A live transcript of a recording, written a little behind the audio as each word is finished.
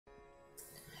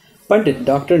Pandit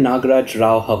Dr. Nagaraj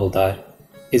Rao Havaldar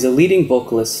is a leading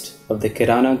vocalist of the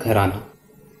Kirana Gharana.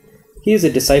 He is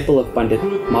a disciple of Pandit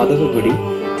Madhava Gudi,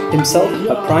 himself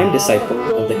a prime disciple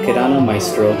of the Kirana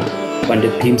maestro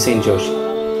Pandit Bhimsen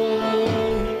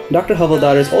Joshi. Dr.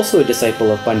 Havaldar is also a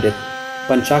disciple of Pandit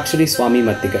Panchakshari Swami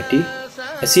Mattigatti,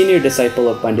 a senior disciple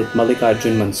of Pandit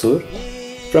Mallikarjun Mansoor,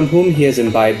 from whom he has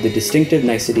imbibed the distinctive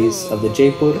niceties of the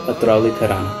Jaipur Atrauli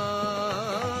Gharana.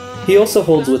 He also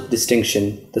holds with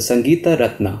distinction the Sangeeta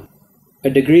Ratna,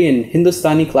 a degree in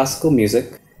Hindustani classical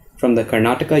music from the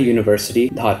Karnataka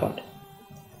University, Dharwad.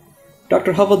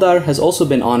 Dr. Havaldar has also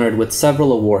been honored with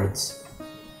several awards,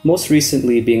 most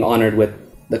recently being honored with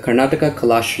the Karnataka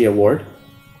Kalashri Award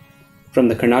from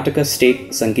the Karnataka State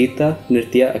Sangeeta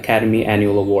Nritya Academy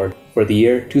Annual Award for the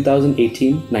year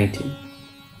 2018-19.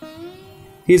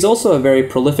 He is also a very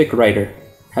prolific writer,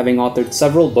 having authored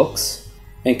several books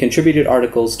and contributed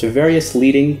articles to various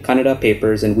leading Kannada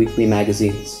papers and weekly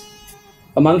magazines.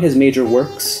 Among his major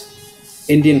works,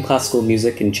 Indian Classical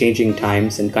Music in Changing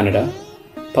Times in Kannada,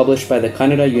 published by the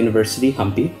Kannada University,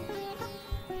 Hampi,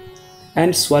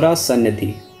 and Swara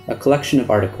Sannidhi, a collection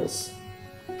of articles.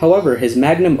 However, his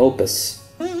magnum opus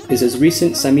is his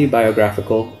recent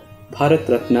semi-biographical Bharat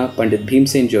Ratna Pandit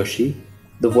Bhimsen Joshi,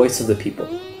 The Voice of the People.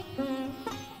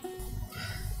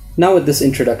 Now with this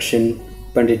introduction,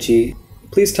 Panditji,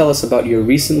 please tell us about your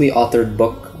recently authored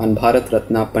book on Bharat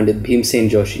Ratna Pandit Bhimsen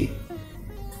Joshi.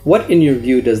 What, in your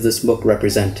view, does this book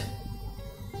represent?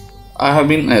 I have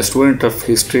been a student of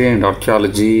history and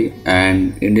archaeology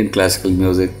and Indian classical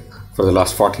music for the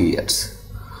last 40 years.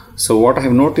 So what I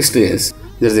have noticed is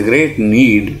there is a great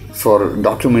need for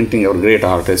documenting our great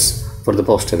artists for the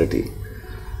posterity.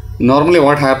 Normally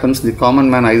what happens, the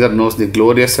common man either knows the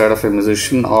glorious side of a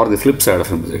musician or the flip side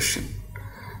of a musician.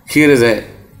 Here is a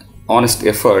honest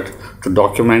effort to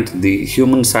document the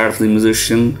human side of the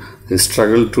musician, his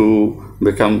struggle to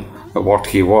become what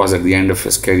he was at the end of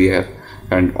his career,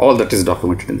 and all that is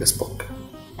documented in this book.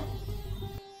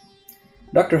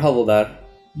 Dr. Havaldar,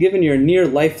 given your near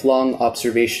lifelong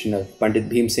observation of Pandit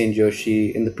Bhimsen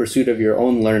Joshi in the pursuit of your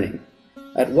own learning,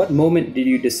 at what moment did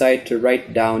you decide to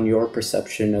write down your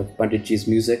perception of Panditji's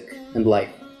music and life?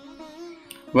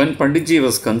 When Panditji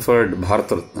was conferred Bharat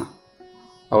Ratna,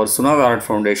 our Sunada Art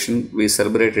Foundation, we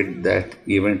celebrated that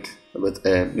event with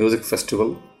a music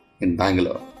festival in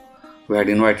Bangalore. We had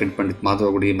invited Pandit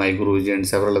Madhava Gudi, my Guruji, and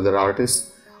several other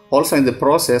artists. Also in the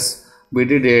process, we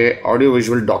did a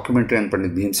audiovisual documentary on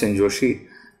Pandit Bhimsen Joshi,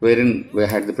 wherein we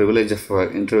had the privilege of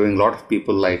interviewing a lot of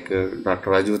people like Dr.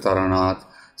 Rajiv Taranath,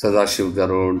 Sadashiv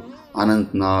Garud,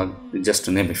 Anant Nag, just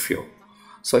to name a few.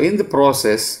 So in the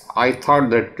process, I thought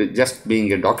that just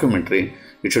being a documentary,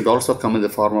 it should also come in the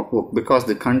form of book, because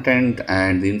the content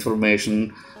and the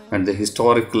information and the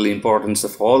historical importance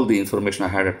of all the information I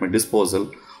had at my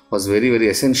disposal was very, very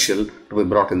essential to be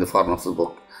brought in the form of the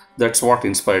book. That's what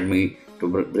inspired me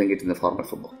to bring it in the form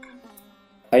of a book.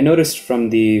 I noticed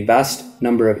from the vast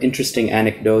number of interesting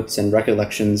anecdotes and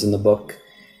recollections in the book,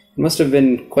 it must have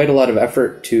been quite a lot of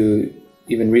effort to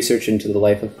even research into the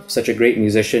life of such a great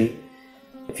musician.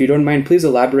 If you don't mind, please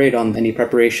elaborate on any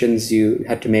preparations you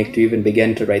had to make to even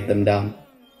begin to write them down.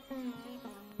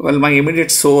 Well, my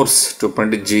immediate source to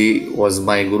Panditji was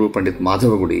my Guru Pandit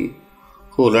Madhava Gudi,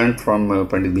 who learned from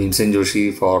Pandit Bhimsen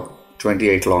Joshi for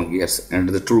 28 long years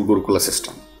under the true Gurukula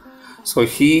system. So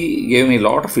he gave me a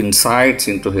lot of insights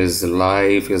into his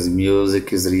life, his music,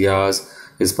 his riyaz,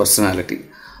 his personality.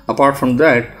 Apart from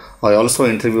that, I also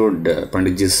interviewed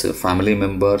Panditji's family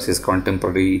members, his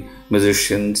contemporary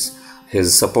musicians,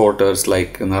 his supporters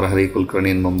like Narahari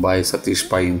Kulkarni in Mumbai, Satish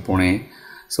Pai in Pune.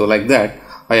 So like that,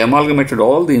 I amalgamated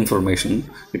all the information.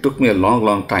 It took me a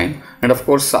long time. And of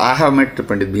course, I have met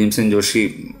Pandit Bhimsen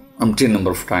Joshi umpteen number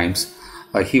of times.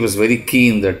 He was very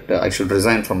keen that I should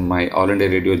resign from my All India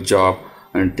Radio job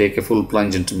and take a full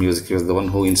plunge into music. He was the one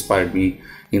who inspired me,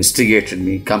 instigated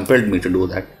me, compelled me to do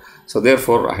that. So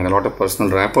therefore, I had a lot of personal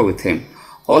rapport with him.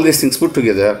 All these things put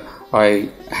together, I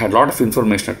had a lot of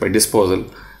information at my disposal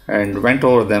and went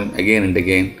over them again and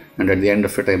again, and at the end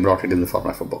of it, I brought it in the form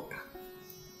of a book.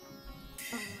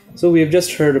 So we have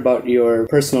just heard about your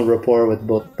personal rapport with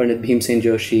both Pandit Bhimsen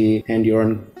Joshi and your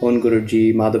own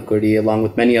Guruji, Madhav Gudi, along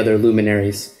with many other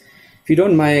luminaries. If you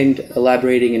don't mind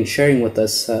elaborating and sharing with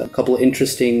us a couple of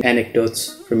interesting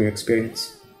anecdotes from your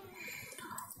experience.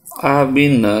 I have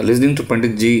been listening to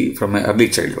Panditji from my early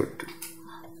childhood.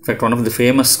 In fact, one of the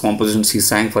famous compositions he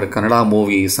sang for a Kannada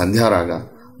movie is Sandhya Raga,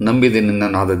 Nambide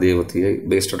Ninna Nada Devati,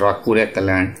 based on Rakpurya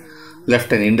Kalyan,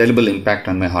 left an indelible impact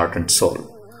on my heart and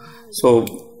soul. So,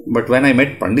 but when I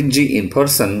met Panditji in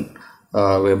person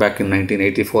way back in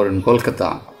 1984 in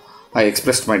Kolkata, I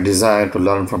expressed my desire to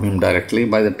learn from him directly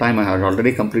by the time I had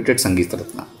already completed Sangeet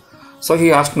Ratna. So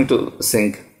he asked me to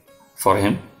sing for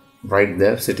him, right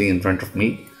there, sitting in front of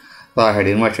me. So I had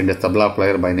invited a tabla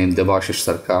player by name Debashish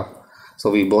Sarkar. So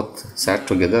we both sat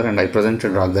together and I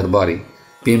presented Rag Darbari,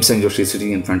 Bhimsen Joshi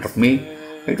sitting in front of me.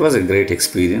 It was a great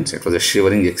experience. It was a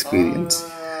shivering experience.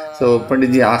 So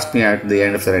Panditji asked me at the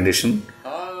end of the rendition,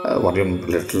 were you a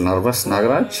little nervous,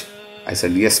 Nagaraj? I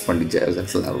said, yes, Panditji, I was a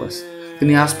little nervous. Then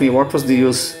he asked me, what was the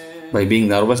use by being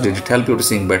nervous? Did it help you to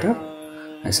sing better?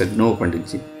 I said, no,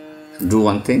 Panditji. Do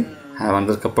one thing, have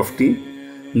another cup of tea.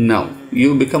 Now,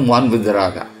 you become one with the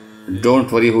raga.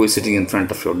 Don't worry who is sitting in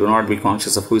front of you. Do not be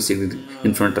conscious of who is sitting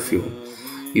in front of you.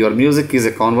 Your music is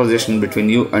a conversation between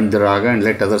you and the raga, and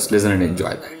let others listen and enjoy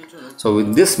that. So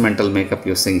with this mental makeup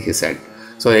you sing, he said.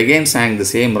 So I again sang the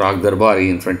same Rag Darbari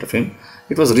in front of him.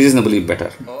 It was reasonably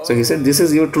better. So he said, this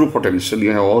is your true potential.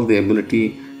 You have all the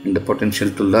ability and the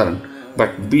potential to learn.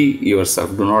 But be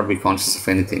yourself. Do not be conscious of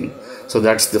anything. So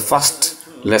that's the first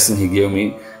lesson he gave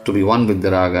me, to be one with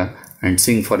the raga and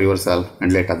sing for yourself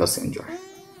and let others enjoy.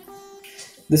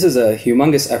 This is a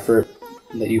humongous effort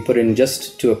that you put in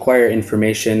just to acquire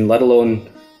information, let alone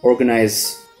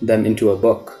organize them into a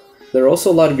book. There are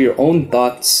also a lot of your own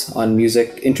thoughts on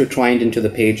music intertwined into the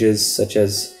pages, such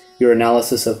as your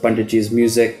analysis of Panditji's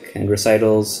music and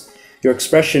recitals, your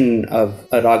expression of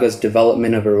a raga's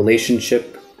development of a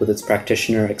relationship with its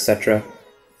practitioner, etc.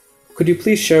 Could you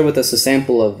please share with us a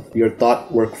sample of your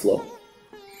thought workflow?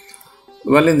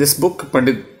 Well, in this book,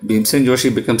 Pandit Bhimsen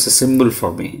Joshi becomes a symbol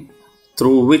for me,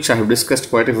 through which I have discussed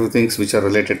quite a few things which are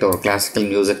related to our classical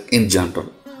music in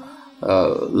general,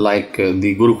 like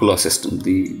the Gurukula system,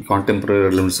 the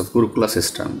contemporary elements of Gurukula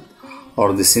system,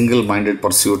 or the single-minded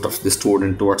pursuit of the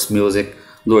student towards music,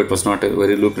 though it was not a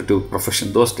very lucrative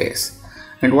profession those days.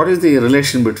 And what is the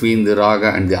relation between the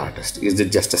raga and the artist? Is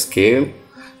it just a scale?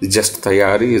 Is it just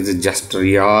tayari? Is it just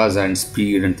riyaz and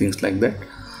speed and things like that?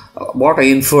 What I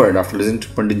inferred after listening to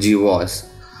Panditji was,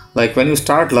 like when you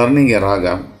start learning a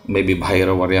raga, maybe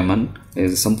Bhairav or Yaman,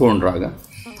 is a Sampurna raga,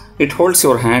 it holds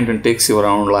your hand and takes you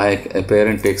around like a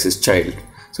parent takes his child.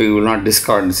 So you will not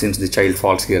discard since the child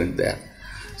falls here and there.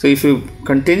 So if you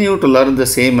continue to learn the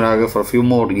same raga for a few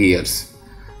more years,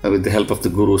 with the help of the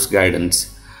Guru's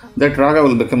guidance, that raga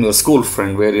will become your school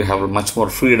friend, where you have much more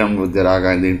freedom with the raga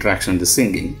and the interaction and the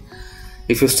singing.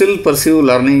 If you still pursue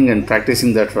learning and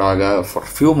practicing that raga for a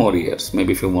few more years,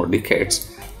 maybe a few more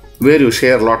decades, where you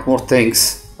share a lot more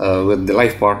things with the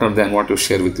life partner than what you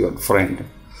share with your friend,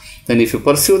 then if you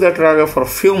pursue that raga for a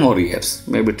few more years,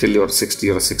 maybe till you're 60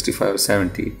 or 65 or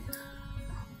 70,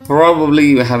 probably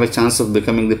you have a chance of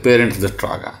becoming the parent of that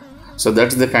raga. So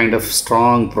that's the kind of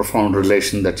strong, profound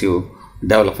relation that you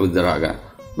develop with the raga,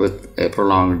 with a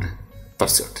prolonged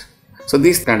pursuit. So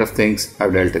these kind of things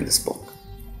I've dealt in this book.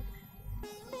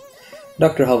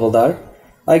 Dr. Havaldar,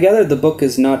 I gather the book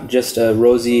is not just a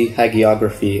rosy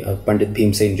hagiography of Pandit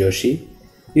Bhimsen Joshi.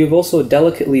 You've also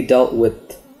delicately dealt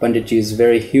with Panditji's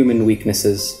very human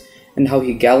weaknesses and how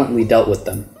he gallantly dealt with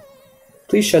them.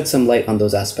 Please shed some light on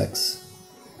those aspects.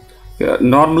 Yeah,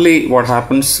 normally what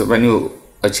happens when you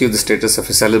achieve the status of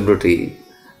a celebrity,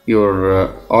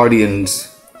 your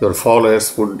audience, your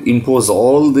followers would impose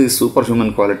all the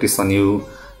superhuman qualities on you,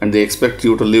 and they expect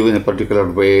you to live in a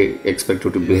particular way, expect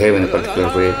you to behave in a particular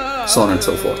way, so on and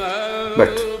so forth.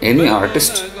 But any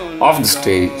artist off the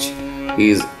stage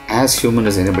is as human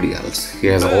as anybody else. He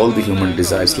has all the human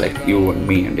desires like you and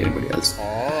me and anybody else.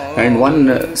 And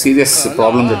one serious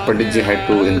problem that Panditji had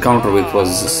to encounter with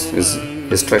was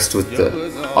his stress with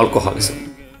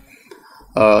alcoholism.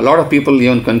 A lot of people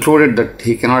even concluded that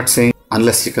he cannot sing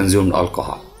unless he consumed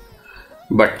alcohol.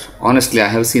 But honestly, I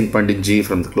have seen Panditji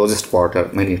from the closest quarter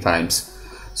many times.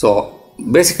 So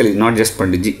basically, not just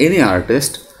Panditji, any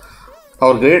artist,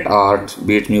 our great art,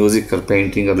 be it music or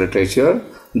painting or literature,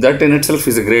 that in itself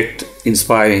is a great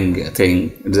inspiring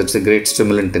thing. It's a great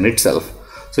stimulant in itself.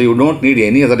 So you don't need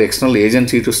any other external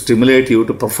agency to stimulate you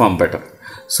to perform better.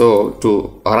 So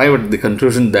to arrive at the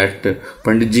conclusion that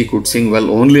Panditji could sing well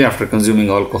only after consuming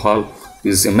alcohol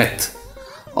is a myth.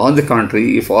 On the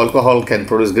contrary, if alcohol can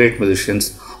produce great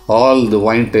musicians, all the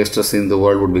wine tasters in the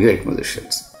world would be great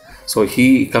musicians. So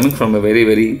he, coming from a very,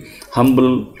 very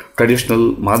humble,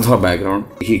 traditional Madhva background,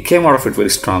 he came out of it very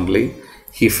strongly.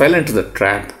 He fell into the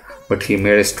trap, but he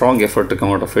made a strong effort to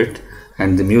come out of it,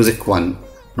 and the music won,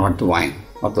 not the wine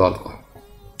or the alcohol.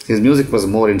 His music was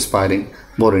more inspiring,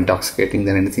 more intoxicating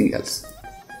than anything else.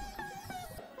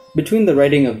 Between the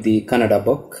writing of the Kannada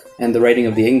book and the writing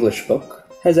of the English book,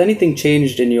 has anything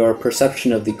changed in your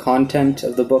perception of the content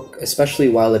of the book, especially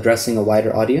while addressing a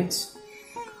wider audience?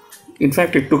 In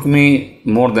fact, it took me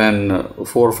more than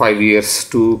 4 or 5 years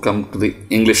to come to the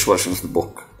English version of the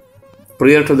book.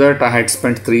 Prior to that, I had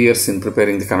spent 3 years in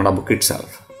preparing the Kannada book itself.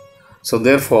 So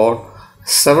therefore,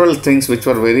 several things which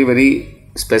were very, very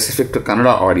specific to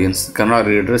Kannada audience, Kannada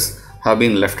readers, have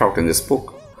been left out in this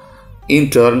book.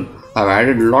 In turn, I've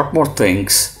added a lot more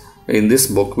things in this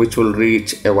book which will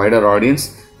reach a wider audience,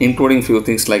 including few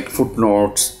things like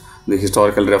footnotes, the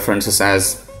historical references,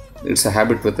 as it's a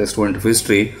habit with a student of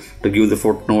history to give the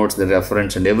footnotes, the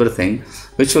reference and everything,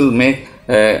 which will make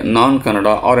a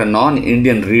non-Kannada or a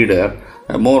non-Indian reader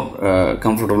more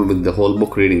comfortable with the whole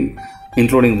book reading,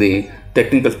 including the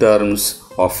technical terms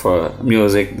of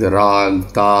music, the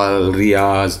rag, tal,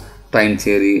 riyaz, time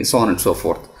theory, so on and so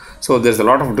forth. So there's a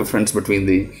lot of difference between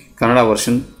the Kannada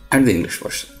version and the English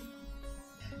version.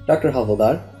 Dr.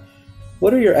 Havaldar,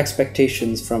 what are your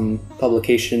expectations from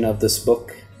publication of this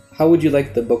book? How would you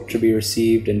like the book to be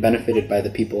received and benefited by the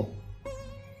people?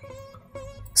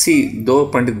 See, though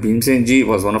Pandit Bhimsen Ji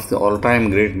was one of the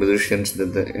all-time great musicians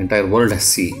that the entire world has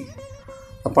seen,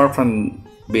 apart from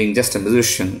being just a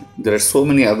musician, there are so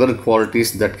many other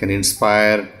qualities that can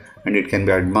inspire and it can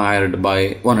be admired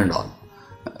by one and all.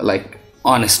 Like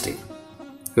honesty.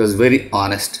 He was very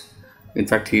honest. In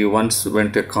fact, he once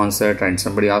went to a concert and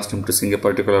somebody asked him to sing a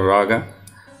particular raga,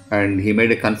 and he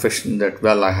made a confession that,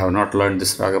 well, I have not learned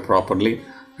this raga properly,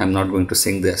 I'm not going to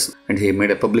sing this. And he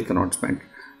made a public announcement.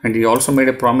 And he also made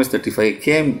a promise that if I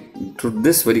came to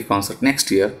this very concert next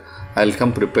year, I'll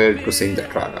come prepared to sing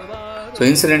that raga. So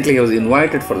incidentally, he was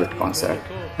invited for that concert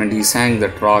and he sang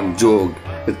that rag jog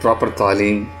with proper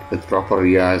talim, with proper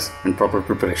riyaz and proper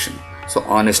preparation. So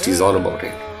honesty is all about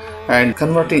it. And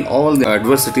converting all the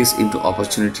adversities into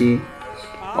opportunity,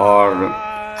 or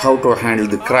how to handle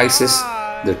the crisis,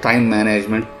 the time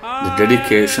management, the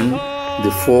dedication,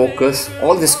 the focus,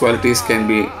 all these qualities can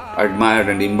be admired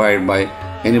and imbibed by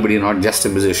anybody, not just a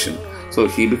musician. So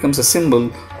he becomes a symbol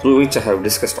through which I have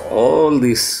discussed all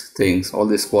these things, all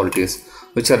these qualities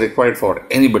which are required for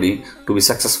anybody to be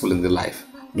successful in their life.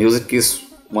 Music is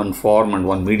one form and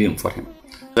one medium for him.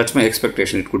 That's my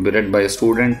expectation. It could be read by a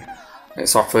student, a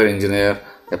software engineer,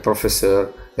 a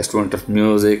professor, a student of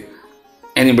music,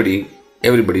 anybody,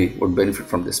 everybody would benefit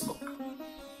from this book.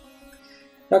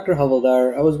 Dr.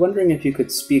 Havaldar, I was wondering if you could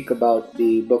speak about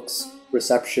the book's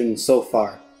reception so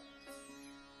far.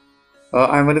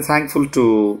 I'm very thankful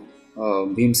to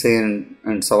Bhimsen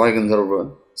and Savai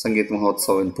Gandharva Sangeet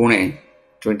Mahotsav in Pune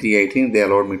 2018. They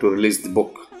allowed me to release the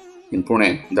book in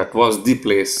Pune. That was the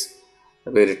place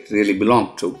where it really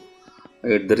belonged to.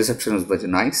 The reception was very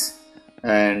nice.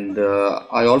 And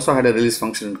I also had a release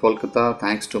function in Kolkata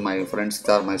thanks to my friend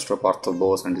Sitar Maestro Partha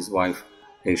Bose and his wife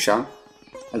Aisha.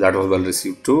 That was well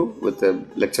received too, with a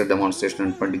lecture demonstration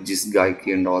and Pandit Ji's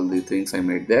Gaiki and all the things I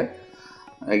made there.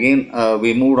 Again,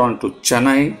 we moved on to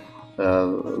Chennai,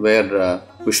 where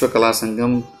Vishwakala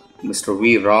Sangam, Mr.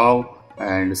 V. Rao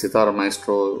and Sitar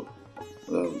Maestro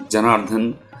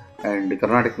Janardhan and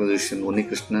Carnatic musician Unni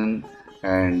Krishnan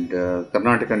and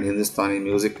Carnatic and Hindustani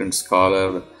music and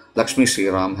scholar Lakshmi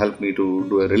Sriram helped me to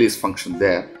do a release function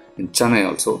there in Chennai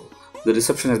also. The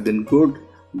reception has been good.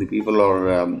 The people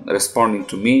are responding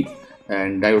to me,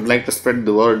 and I would like to spread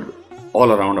the word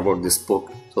all around about this book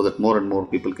so that more and more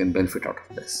people can benefit out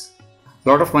of this. A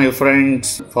lot of my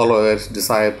friends, followers,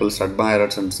 disciples,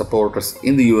 admirers and supporters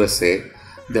in the USA,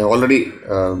 they have already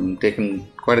taken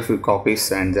quite a few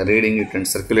copies and they are reading it and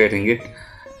circulating it,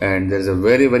 and there is a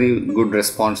very, very good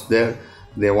response there.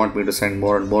 They want me to send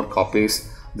more and more copies.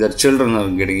 Their children are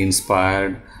getting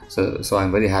inspired, so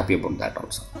I'm very happy about that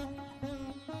also.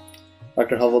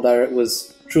 Dr. Havaldar, it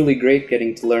was truly great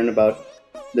getting to learn about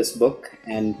this book,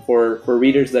 and for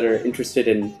readers that are interested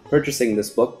in purchasing this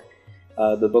book,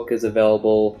 the book is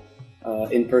available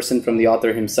in person from the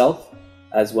author himself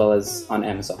as well as on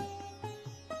Amazon.